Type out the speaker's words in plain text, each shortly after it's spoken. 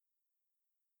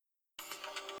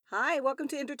Hi, welcome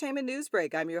to Entertainment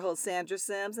Newsbreak. I'm your host, Sandra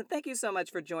Sims, and thank you so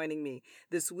much for joining me.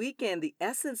 This weekend, the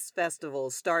Essence Festival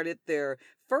started their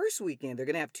first weekend. They're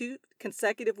going to have two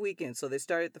consecutive weekends. So they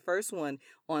started the first one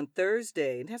on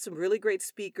Thursday and had some really great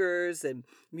speakers and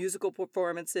musical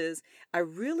performances. I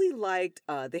really liked,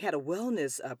 they had a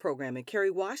wellness program, and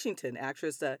Kerry Washington,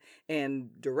 actress and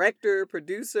director,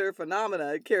 producer,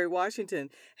 phenomena, Kerry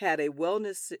Washington, had a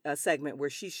wellness segment where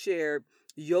she shared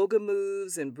yoga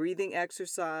moves and breathing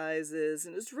exercises,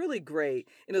 and it was really great.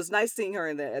 And it was nice seeing her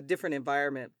in a different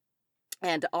environment.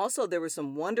 And also, there were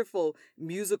some wonderful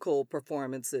musical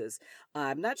performances.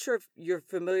 I'm not sure if you're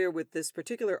familiar with this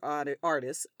particular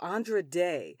artist, Andra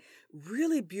Day.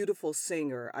 Really beautiful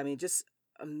singer. I mean, just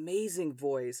amazing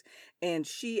voice. And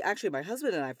she actually, my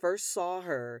husband and I first saw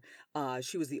her.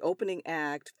 She was the opening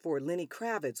act for Lenny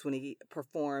Kravitz when he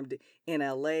performed in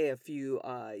LA a few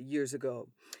years ago.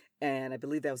 And I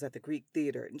believe that was at the Greek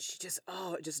Theater. And she just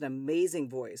an amazing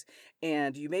voice.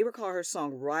 And you may recall her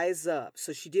song Rise Up.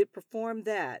 So she did perform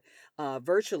that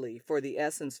virtually for the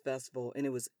Essence Festival, and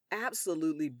it was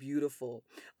absolutely beautiful.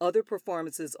 Other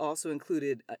performances also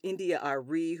included India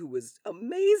Ari, who was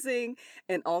amazing,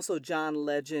 and also John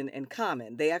Legend and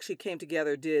Common. They actually came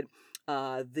together, did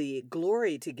the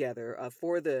Glory together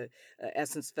for the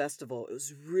Essence Festival. It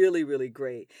was really, really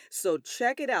great. So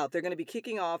check it out. They're going to be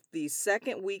kicking off the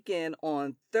second weekend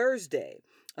on Thursday.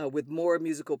 With more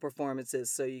musical performances.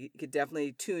 So you could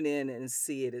definitely tune in and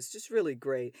see it. It's just really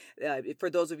great. For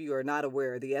those of you who are not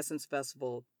aware, the Essence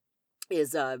Festival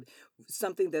is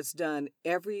something that's done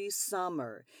every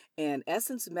summer. And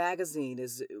Essence Magazine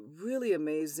is a really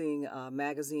amazing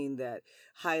magazine that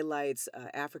highlights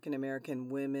African American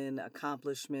women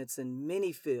accomplishments in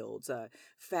many fields,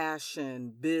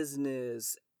 fashion,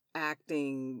 business,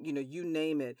 acting, you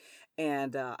name it.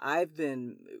 And I've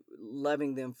been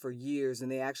loving them for years,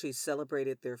 and they actually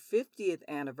celebrated their 50th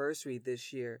anniversary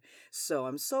this year. So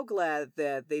I'm so glad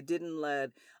that they didn't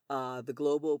let the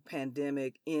global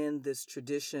pandemic in this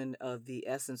tradition of the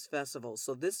Essence Festival.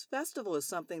 So this festival is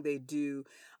something they do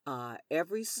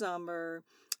every summer,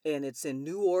 and it's in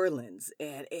New Orleans,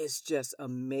 and it's just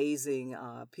amazing.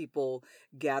 People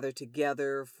gather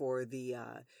together for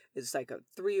it's like a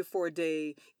 3 or 4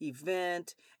 day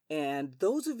event. And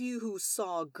those of you who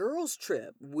saw Girls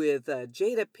Trip with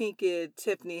Jada Pinkett,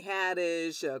 Tiffany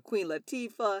Haddish, Queen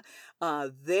Latifah,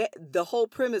 the whole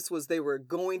premise was they were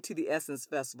going to the Essence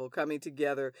Festival, coming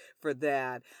together for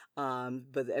that.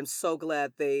 But I'm so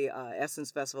glad they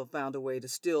Essence Festival found a way to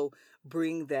still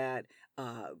bring that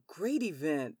great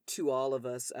event to all of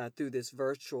us through this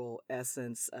virtual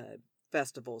Essence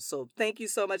Festival. So thank you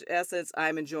so much, Essence.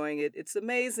 I'm enjoying it. It's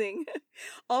amazing.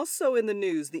 Also in the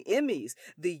news, the Emmys,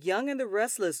 The Young and the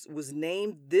Restless was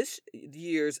named this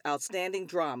year's Outstanding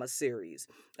Drama Series.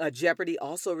 Jeopardy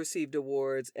also received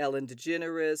awards. Ellen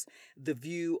DeGeneres, The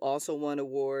View also won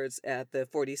awards at the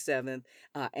 47th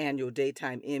Annual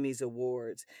Daytime Emmys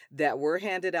Awards that were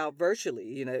handed out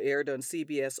virtually, aired on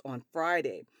CBS on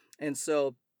Friday. And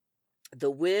so the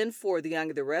win for The Young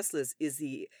and the Restless is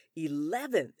the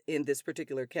 11th in this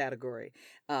particular category,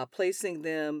 placing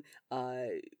them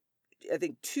I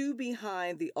think two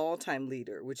behind the all-time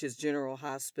leader, which is General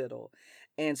Hospital.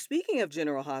 And speaking of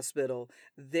General Hospital,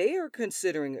 they are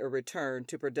considering a return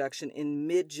to production in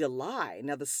mid-July.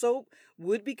 Now, the soap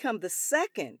would become the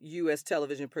second U.S.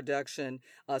 television production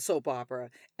soap opera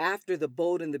after The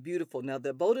Bold and the Beautiful. Now,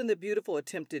 The Bold and the Beautiful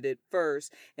attempted it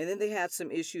first, and then they had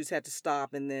some issues, had to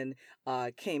stop, and then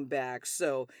came back.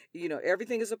 So,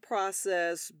 everything is a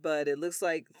process, but it looks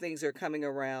like things are coming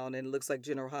around, and it looks like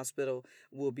General Hospital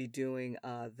will be doing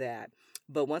that.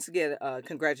 But once again,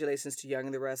 congratulations to Young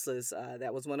and the Restless.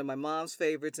 That was one of my mom's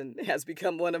favorites and has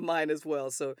become one of mine as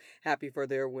well. So happy for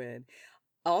their win.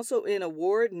 Also, in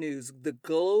award news, the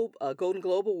Golden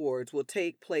Globe Awards will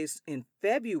take place in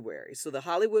February. So, the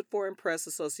Hollywood Foreign Press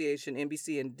Association,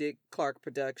 NBC, and Dick Clark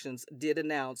Productions did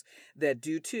announce that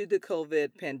due to the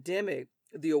COVID pandemic,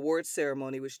 the awards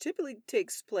ceremony, which typically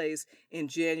takes place in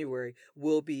January,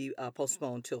 will be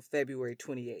postponed till February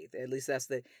 28th. At least that's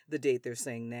the date they're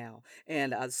saying now.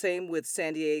 And same with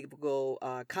San Diego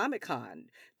Comic Con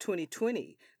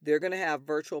 2020. They're going to have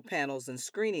virtual panels and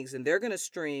screenings, and they're going to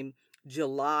stream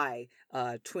July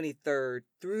 23rd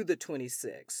through the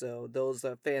 26th. So those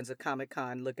fans of Comic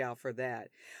Con, look out for that.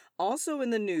 Also in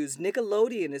the news,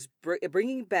 Nickelodeon is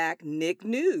bringing back Nick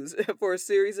News for a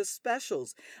series of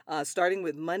specials, starting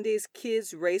with Monday's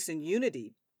Kids Race and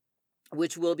Unity.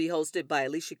 which will be hosted by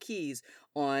Alicia Keys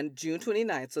on June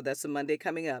 29th. So that's a Monday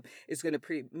coming up. It's going to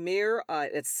premiere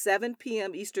at 7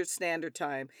 p.m. Eastern Standard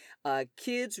Time.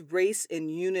 Kids, Race, and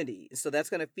Unity. So that's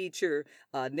going to feature,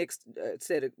 Nick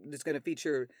said it's going to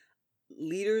feature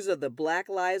leaders of the Black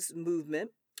Lives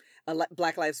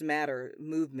Matter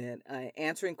movement,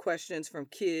 answering questions from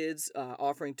kids,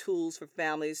 offering tools for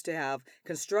families to have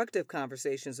constructive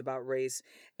conversations about race,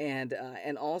 and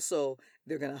also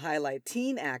they're going to highlight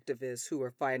teen activists who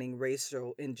are fighting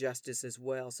racial injustice as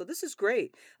well. So this is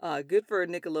great. Good for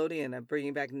Nickelodeon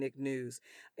bringing back Nick News.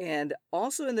 And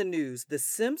also in the news, The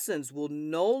Simpsons will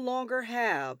no longer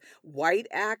have white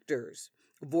actors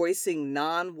voicing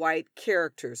non-white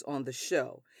characters on the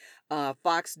show.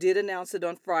 Fox did announce it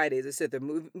on Friday. They said they're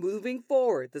moving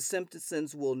forward. The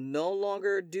Simpsons will no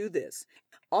longer do this.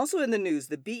 Also in the news,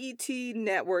 the BET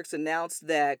networks announced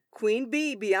that Queen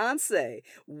Bee, Beyonce,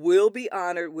 will be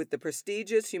honored with the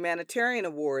prestigious Humanitarian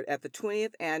Award at the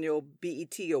 20th Annual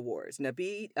BET Awards. Now,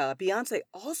 Beyonce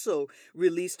also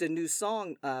released a new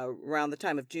song around the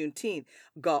time of Juneteenth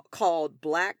called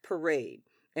Black Parade.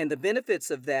 And the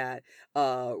benefits of that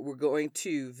were going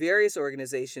to various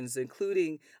organizations,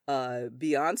 including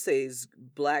Beyonce's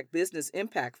Black Business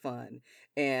Impact Fund,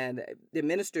 and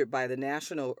administered by the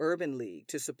National Urban League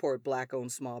to support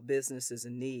Black-owned small businesses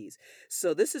in need.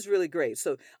 So this is really great.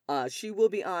 So she will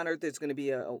be honored. There's going to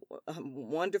be a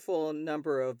wonderful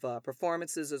number of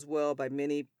performances as well by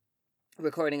many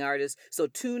recording artists. So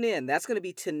tune in. That's going to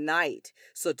be tonight.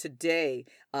 So today,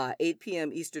 8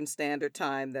 p.m. Eastern Standard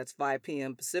Time. That's 5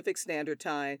 p.m. Pacific Standard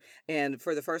Time. And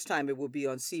for the first time, it will be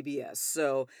on CBS.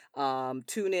 So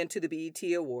tune in to the BET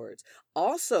Awards.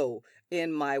 Also,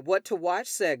 in my What to Watch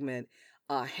segment,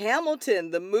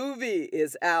 Hamilton, the movie,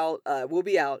 is out, will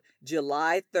be out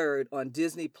July 3rd on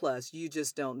Disney Plus. You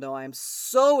just don't know. I'm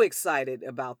so excited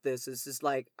about this. It's just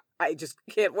like, I just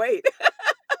can't wait.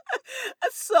 I'm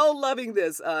so loving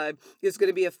this. It's going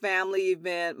to be a family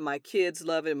event. My kids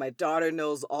love it. My daughter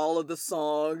knows all of the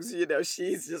songs. You know,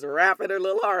 she's just rapping her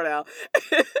little heart out.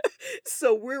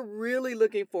 So we're really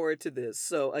looking forward to this.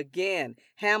 So again,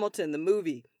 Hamilton, the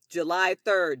movie, July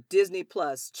 3rd, Disney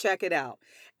Plus. Check it out.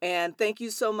 And thank you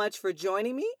so much for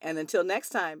joining me. And until next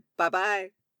time,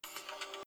 bye-bye.